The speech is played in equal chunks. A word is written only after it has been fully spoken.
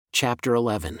chapter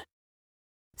 11.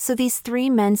 So these 3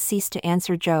 men ceased to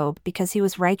answer Job because he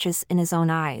was righteous in his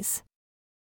own eyes.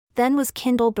 Then was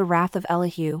kindled the wrath of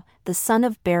Elihu, the son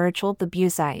of Barachel the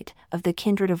Buzite, of the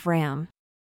kindred of Ram.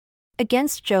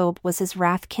 Against Job was his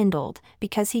wrath kindled,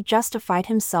 because he justified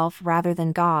himself rather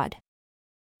than God.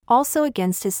 Also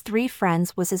against his 3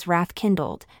 friends was his wrath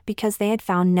kindled, because they had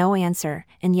found no answer,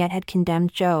 and yet had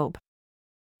condemned Job.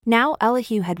 Now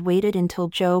Elihu had waited until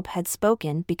Job had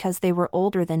spoken because they were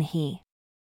older than he.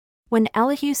 When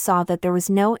Elihu saw that there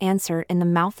was no answer in the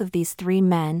mouth of these 3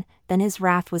 men, then his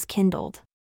wrath was kindled.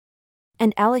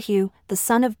 And Elihu, the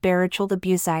son of Barachel the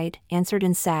Buzite, answered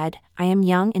and said, I am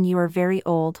young and you are very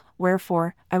old,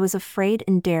 wherefore I was afraid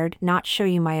and dared not show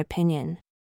you my opinion.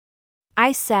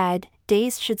 I said,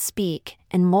 days should speak,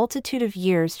 and multitude of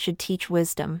years should teach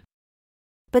wisdom.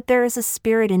 But there is a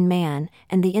spirit in man,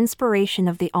 and the inspiration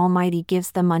of the Almighty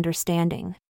gives them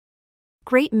understanding.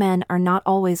 Great men are not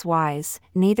always wise,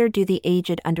 neither do the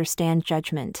aged understand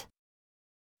judgment.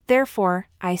 Therefore,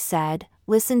 I said,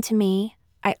 listen to me,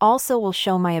 I also will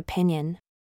show my opinion.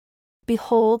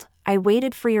 Behold, I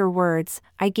waited for your words,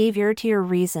 I gave ear to your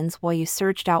reasons while you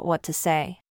searched out what to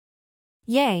say.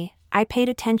 Yea, I paid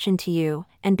attention to you,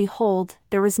 and behold,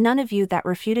 there was none of you that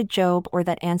refuted Job or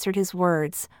that answered his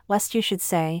words, lest you should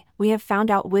say, we have found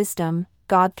out wisdom,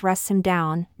 God thrusts him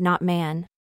down, not man.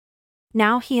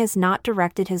 Now he has not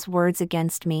directed his words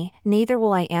against me, neither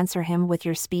will I answer him with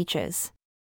your speeches.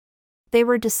 They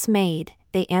were dismayed,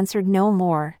 they answered no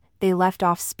more, they left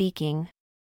off speaking.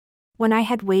 When I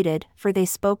had waited, for they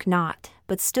spoke not,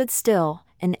 but stood still,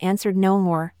 and answered no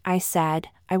more, I said,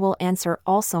 I will answer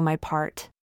also my part.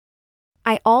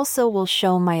 I also will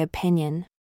show my opinion.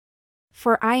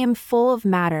 For I am full of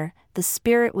matter, the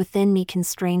spirit within me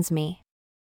constrains me.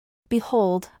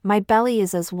 Behold, my belly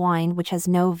is as wine which has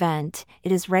no vent,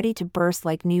 it is ready to burst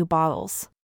like new bottles.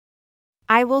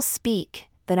 I will speak,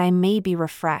 that I may be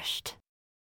refreshed.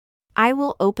 I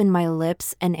will open my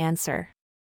lips and answer.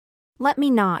 Let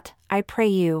me not, I pray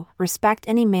you, respect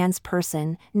any man's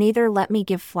person, neither let me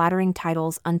give flattering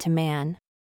titles unto man.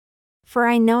 For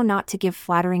I know not to give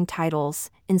flattering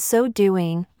titles, in so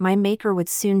doing, my Maker would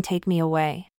soon take me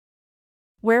away.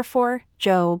 Wherefore,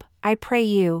 Job, I pray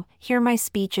you, hear my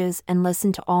speeches and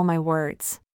listen to all my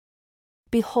words.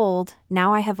 Behold,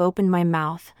 now I have opened my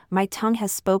mouth, my tongue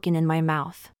has spoken in my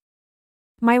mouth.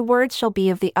 My words shall be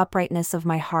of the uprightness of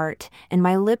my heart, and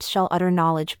my lips shall utter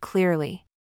knowledge clearly.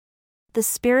 The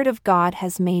Spirit of God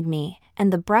has made me,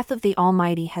 and the breath of the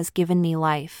Almighty has given me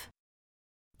life.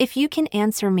 If you can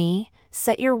answer me,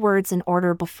 set your words in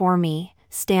order before me,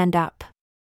 stand up.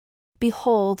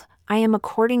 Behold, I am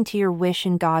according to your wish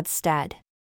in God's stead.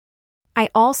 I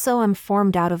also am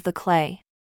formed out of the clay.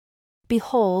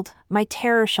 Behold, my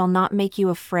terror shall not make you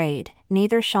afraid,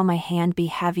 neither shall my hand be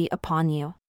heavy upon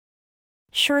you.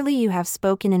 Surely you have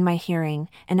spoken in my hearing,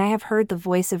 and I have heard the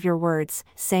voice of your words,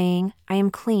 saying, I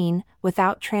am clean,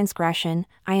 without transgression,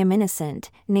 I am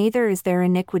innocent, neither is there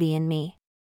iniquity in me.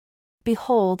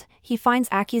 Behold, he finds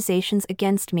accusations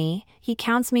against me, he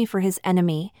counts me for his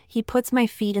enemy, he puts my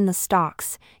feet in the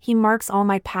stocks, he marks all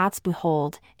my paths.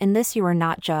 Behold, in this you are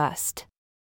not just.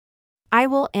 I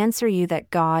will answer you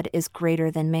that God is greater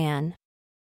than man.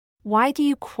 Why do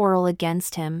you quarrel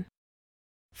against him?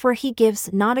 For he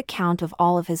gives not account of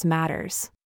all of his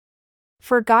matters.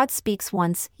 For God speaks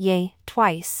once, yea,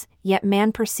 twice, yet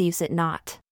man perceives it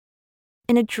not.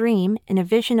 In a dream, in a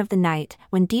vision of the night,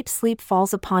 when deep sleep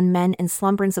falls upon men and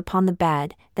slumberance upon the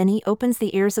bed, then he opens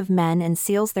the ears of men and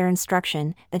seals their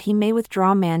instruction, that he may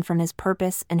withdraw man from his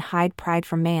purpose and hide pride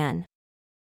from man.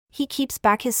 He keeps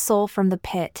back his soul from the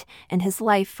pit, and his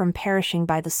life from perishing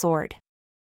by the sword.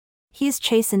 He is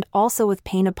chastened also with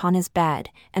pain upon his bed,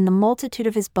 and the multitude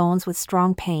of his bones with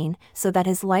strong pain, so that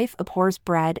his life abhors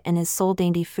bread and his soul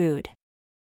dainty food.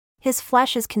 His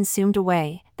flesh is consumed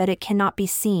away, that it cannot be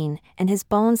seen, and his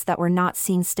bones that were not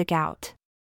seen stick out.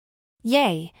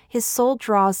 Yea, his soul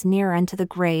draws near unto the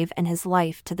grave and his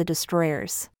life to the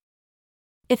destroyers.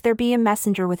 If there be a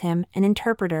messenger with him, an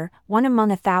interpreter, one among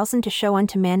 1,000 to show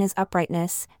unto man his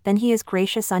uprightness, then he is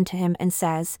gracious unto him and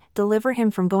says, Deliver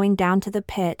him from going down to the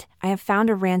pit, I have found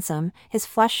a ransom, his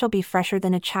flesh shall be fresher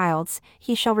than a child's,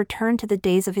 he shall return to the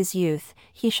days of his youth,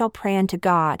 he shall pray unto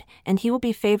God, and he will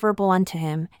be favorable unto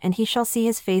him, and he shall see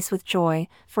his face with joy,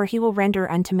 for he will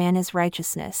render unto man his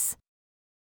righteousness.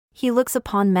 He looks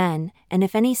upon men, and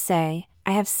if any say,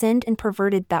 I have sinned and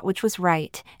perverted that which was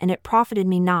right, and it profited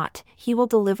me not, he will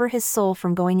deliver his soul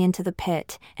from going into the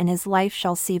pit, and his life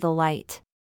shall see the light.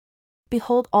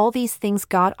 Behold, all these things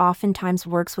God oftentimes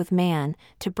works with man,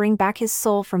 to bring back his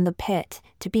soul from the pit,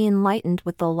 to be enlightened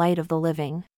with the light of the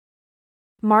living.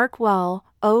 Mark well,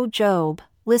 O Job,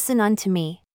 listen unto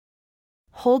me.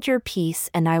 Hold your peace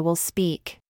and I will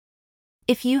speak.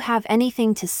 If you have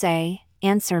anything to say,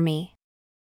 answer me.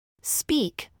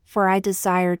 Speak, for I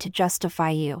desire to justify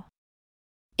you.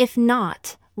 If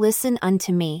not, listen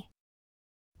unto me.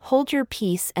 Hold your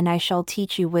peace and I shall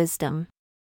teach you wisdom.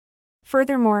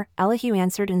 Furthermore, Elihu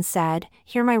answered and said,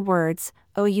 Hear my words,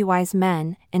 O you wise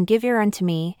men, and give ear unto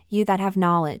me, you that have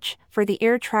knowledge, for the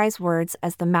ear tries words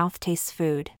as the mouth tastes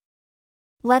food.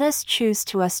 Let us choose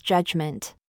to us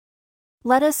judgment.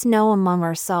 Let us know among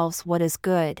ourselves what is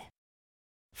good.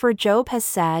 For Job has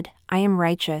said, I am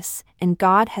righteous, and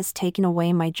God has taken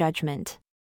away my judgment.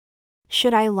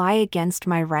 Should I lie against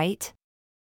my right?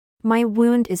 My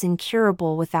wound is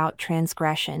incurable without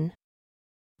transgression.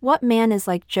 What man is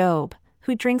like Job,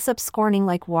 who drinks up scorning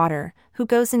like water, who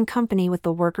goes in company with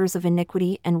the workers of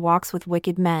iniquity and walks with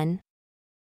wicked men?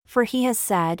 For he has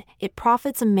said, It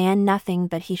profits a man nothing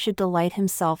that he should delight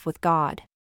himself with God.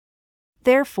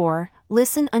 Therefore,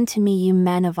 listen unto me, you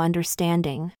men of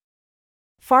understanding.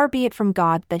 Far be it from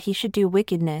God that he should do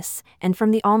wickedness, and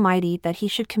from the Almighty that he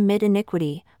should commit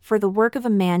iniquity, for the work of a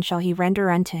man shall he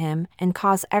render unto him, and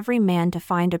cause every man to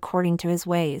find according to his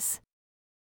ways.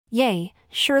 Yea,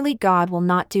 surely God will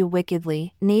not do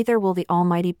wickedly, neither will the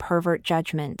Almighty pervert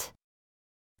judgment.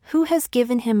 Who has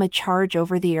given him a charge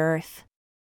over the earth?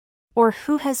 Or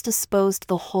who has disposed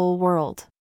the whole world?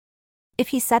 If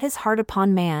he set his heart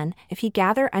upon man, if he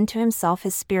gather unto himself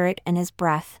his spirit and his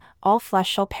breath, all flesh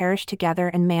shall perish together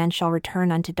and man shall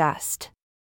return unto dust.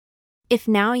 If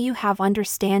now you have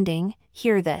understanding,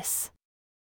 hear this.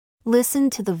 Listen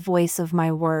to the voice of my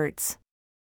words.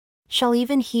 Shall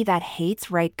even he that hates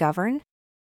right govern?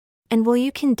 And will you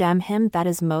condemn him that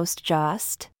is most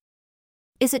just?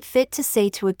 Is it fit to say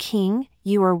to a king,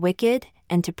 You are wicked,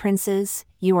 and to princes,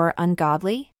 You are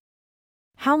ungodly?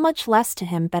 How much less to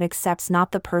him that accepts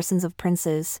not the persons of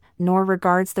princes, nor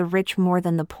regards the rich more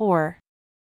than the poor?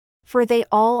 For they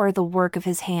all are the work of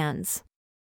his hands.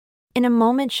 In a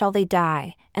moment shall they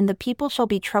die, and the people shall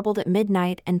be troubled at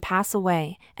midnight and pass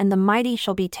away, and the mighty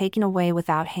shall be taken away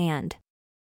without hand.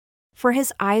 For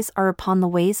his eyes are upon the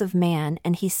ways of man,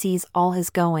 and he sees all his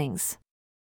goings.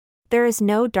 There is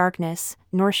no darkness,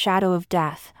 nor shadow of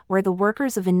death, where the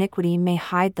workers of iniquity may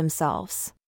hide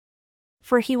themselves.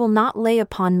 For he will not lay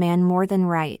upon man more than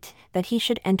right, that he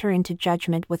should enter into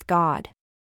judgment with God.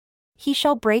 He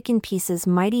shall break in pieces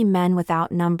mighty men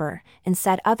without number, and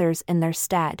set others in their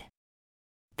stead.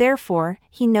 Therefore,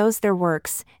 he knows their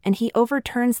works, and he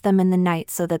overturns them in the night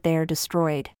so that they are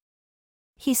destroyed.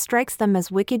 He strikes them as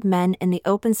wicked men in the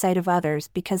open sight of others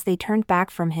because they turned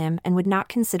back from him and would not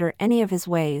consider any of his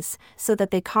ways, so that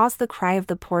they cause the cry of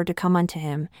the poor to come unto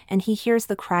him, and he hears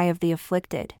the cry of the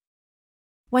afflicted.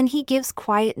 When he gives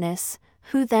quietness,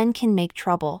 who then can make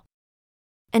trouble?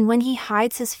 And when he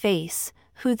hides his face,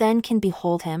 who then can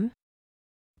behold him?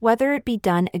 Whether it be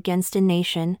done against a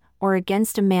nation, or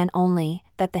against a man only,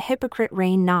 that the hypocrite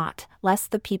reign not,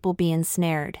 lest the people be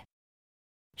ensnared.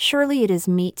 Surely it is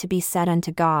meet to be said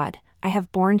unto God, I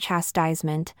have borne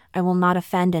chastisement, I will not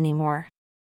offend any more.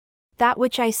 That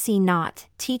which I see not,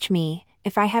 teach me,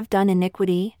 if I have done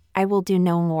iniquity, I will do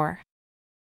no more.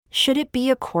 Should it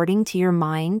be according to your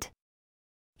mind?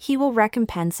 He will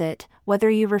recompense it, whether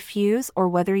you refuse or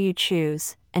whether you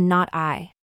choose, and not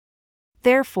I.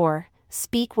 Therefore,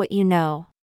 speak what you know.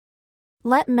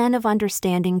 Let men of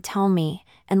understanding tell me,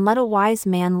 and let a wise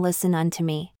man listen unto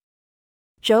me.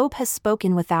 Job has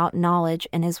spoken without knowledge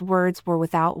and his words were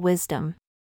without wisdom.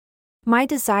 My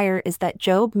desire is that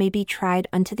Job may be tried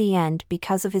unto the end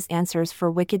because of his answers for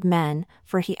wicked men,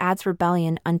 for he adds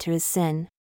rebellion unto his sin.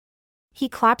 He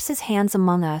claps his hands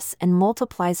among us and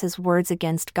multiplies his words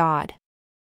against God.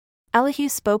 Elihu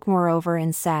spoke moreover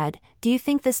and said, Do you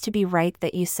think this to be right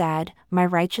that you said, My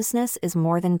righteousness is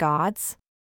more than God's?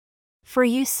 For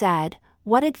you said,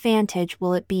 What advantage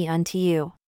will it be unto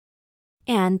you?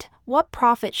 And, what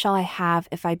profit shall I have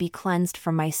if I be cleansed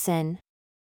from my sin?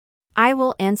 I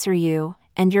will answer you,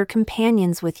 and your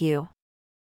companions with you.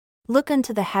 Look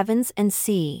unto the heavens and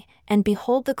see, and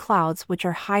behold the clouds which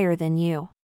are higher than you.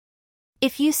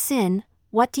 If you sin,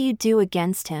 what do you do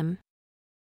against him?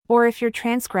 Or if your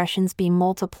transgressions be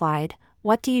multiplied,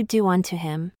 what do you do unto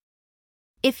him?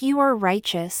 If you are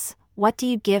righteous, what do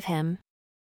you give him?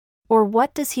 Or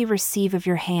what does he receive of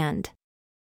your hand?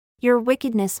 Your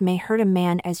wickedness may hurt a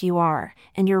man as you are,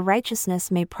 and your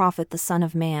righteousness may profit the Son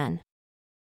of Man.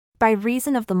 By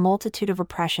reason of the multitude of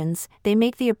oppressions, they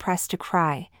make the oppressed to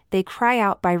cry, they cry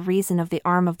out by reason of the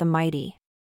arm of the mighty.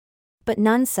 But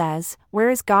none says, Where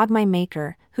is God my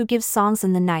Maker, who gives songs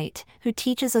in the night, who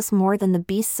teaches us more than the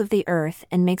beasts of the earth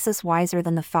and makes us wiser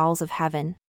than the fowls of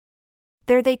heaven?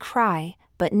 There they cry,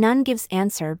 but none gives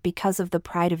answer because of the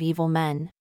pride of evil men.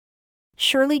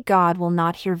 Surely God will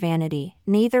not hear vanity,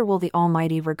 neither will the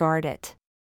Almighty regard it.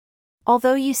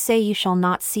 Although you say you shall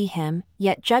not see him,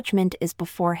 yet judgment is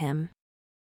before him.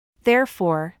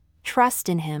 Therefore, trust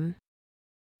in him.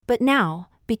 But now,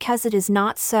 because it is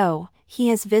not so, he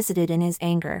has visited in his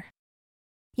anger.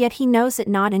 Yet he knows it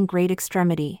not in great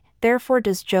extremity, therefore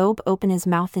does Job open his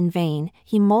mouth in vain,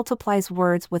 he multiplies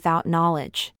words without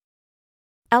knowledge.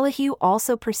 Elihu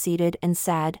also proceeded and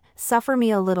said, Suffer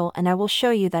me a little and I will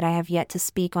show you that I have yet to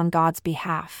speak on God's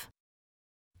behalf.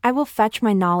 I will fetch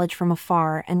my knowledge from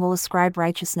afar and will ascribe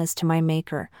righteousness to my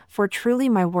Maker, for truly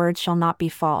my words shall not be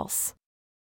false.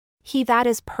 He that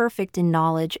is perfect in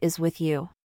knowledge is with you.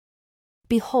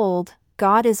 Behold,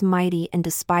 God is mighty and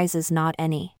despises not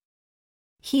any.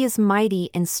 He is mighty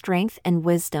in strength and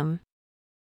wisdom.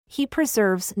 He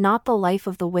preserves not the life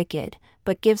of the wicked,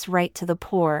 but gives right to the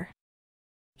poor.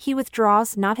 He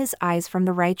withdraws not his eyes from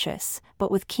the righteous, but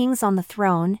with kings on the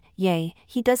throne, yea,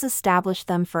 he does establish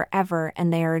them forever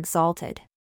and they are exalted.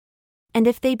 And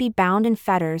if they be bound in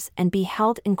fetters and be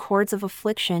held in cords of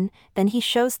affliction, then he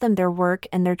shows them their work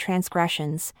and their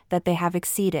transgressions, that they have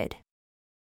exceeded.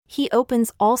 He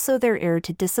opens also their ear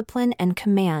to discipline and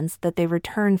commands that they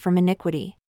return from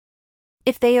iniquity.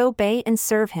 If they obey and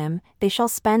serve him, they shall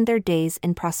spend their days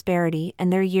in prosperity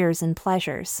and their years in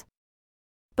pleasures.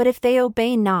 But if they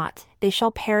obey not, they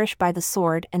shall perish by the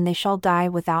sword and they shall die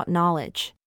without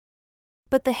knowledge.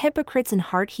 But the hypocrites in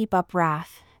heart heap up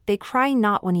wrath, they cry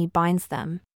not when he binds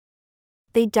them.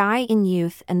 They die in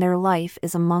youth and their life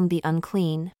is among the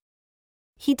unclean.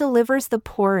 He delivers the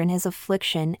poor in his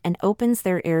affliction and opens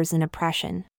their ears in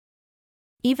oppression.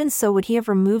 Even so would he have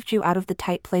removed you out of the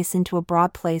tight place into a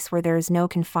broad place where there is no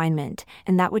confinement,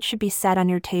 and that which should be set on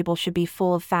your table should be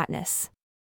full of fatness.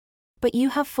 But you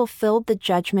have fulfilled the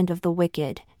judgment of the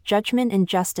wicked, judgment and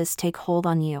justice take hold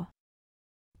on you.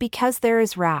 Because there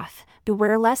is wrath,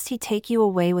 beware lest he take you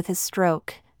away with his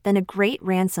stroke, then a great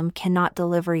ransom cannot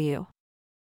deliver you.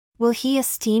 Will he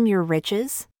esteem your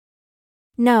riches?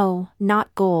 No,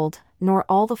 not gold, nor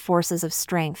all the forces of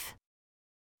strength.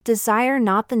 Desire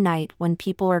not the night when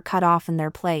people are cut off in their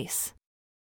place.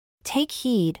 Take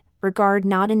heed, regard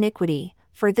not iniquity,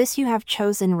 for this you have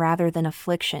chosen rather than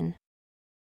affliction.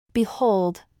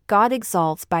 Behold, God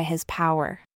exalts by his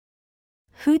power.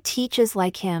 Who teaches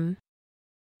like him?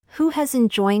 Who has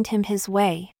enjoined him his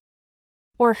way?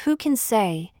 Or who can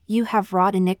say, You have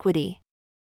wrought iniquity?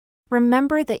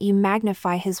 Remember that you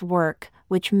magnify his work,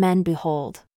 which men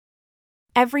behold.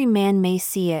 Every man may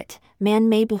see it, man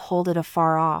may behold it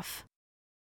afar off.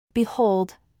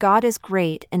 Behold, God is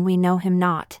great and we know him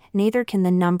not, neither can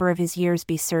the number of his years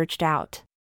be searched out.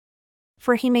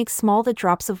 For he makes small the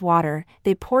drops of water,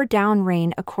 they pour down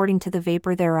rain according to the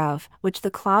vapor thereof, which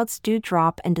the clouds do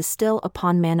drop and distill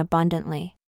upon man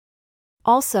abundantly.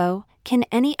 Also, can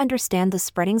any understand the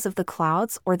spreadings of the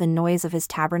clouds or the noise of his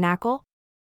tabernacle?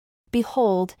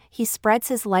 Behold, he spreads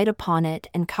his light upon it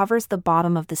and covers the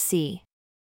bottom of the sea.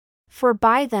 For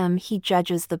by them he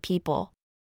judges the people.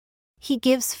 He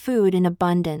gives food in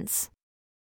abundance.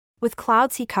 With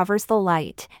clouds he covers the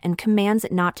light, and commands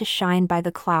it not to shine by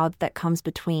the cloud that comes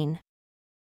between.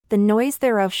 The noise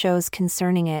thereof shows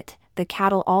concerning it, the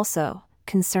cattle also,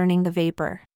 concerning the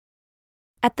vapor.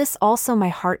 At this also my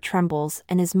heart trembles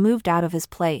and is moved out of his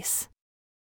place.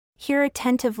 Hear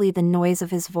attentively the noise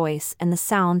of his voice and the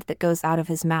sound that goes out of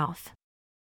his mouth.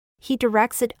 He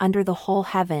directs it under the whole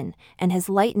heaven, and his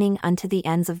lightning unto the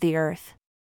ends of the earth.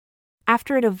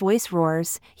 After it a voice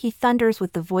roars, he thunders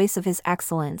with the voice of his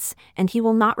excellence, and he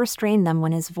will not restrain them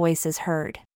when his voice is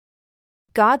heard.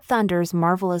 God thunders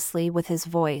marvelously with his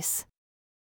voice.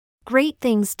 Great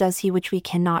things does he which we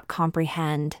cannot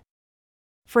comprehend.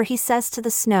 For he says to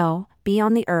the snow, Be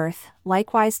on the earth,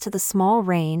 likewise to the small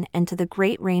rain and to the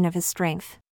great rain of his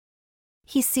strength.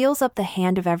 He seals up the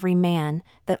hand of every man,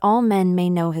 that all men may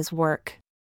know his work.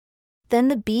 Then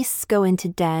the beasts go into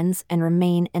dens and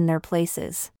remain in their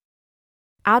places.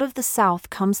 Out of the south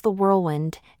comes the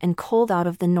whirlwind, and cold out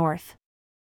of the north.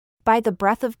 By the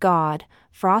breath of God,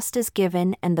 frost is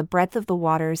given and the breadth of the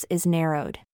waters is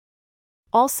narrowed.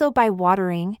 Also by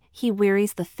watering, he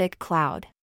wearies the thick cloud.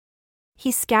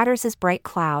 He scatters his bright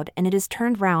cloud and it is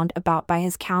turned round about by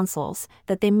his counsels,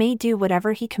 that they may do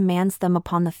whatever he commands them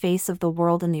upon the face of the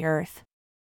world and the earth.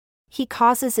 He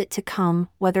causes it to come,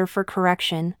 whether for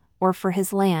correction, or for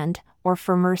his land, or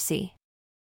for mercy.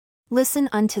 Listen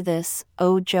unto this,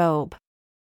 O Job.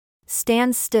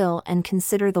 Stand still and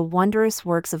consider the wondrous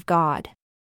works of God.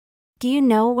 Do you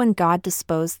know when God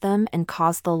disposed them and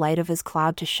caused the light of his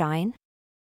cloud to shine?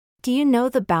 Do you know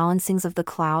the balancings of the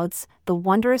clouds, the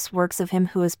wondrous works of him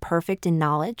who is perfect in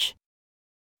knowledge?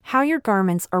 How your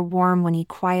garments are warm when he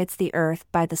quiets the earth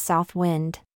by the south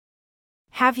wind.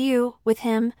 Have you, with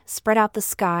him, spread out the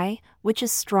sky, which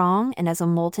is strong and as a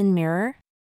molten mirror?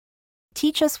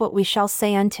 Teach us what we shall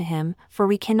say unto him, for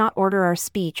we cannot order our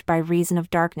speech by reason of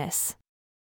darkness.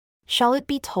 Shall it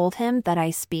be told him that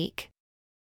I speak?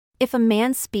 If a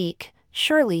man speak,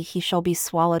 surely he shall be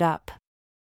swallowed up.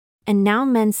 And now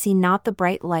men see not the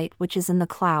bright light which is in the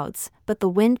clouds, but the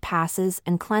wind passes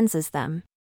and cleanses them.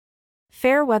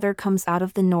 Fair weather comes out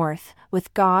of the north,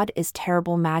 with God is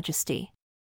terrible majesty.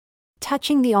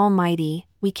 Touching the Almighty,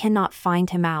 we cannot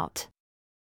find him out.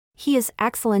 He is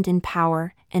excellent in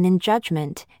power, and in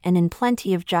judgment, and in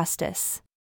plenty of justice.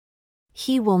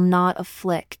 He will not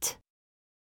afflict.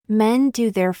 Men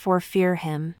do therefore fear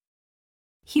him.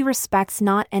 He respects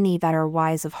not any that are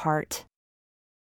wise of heart.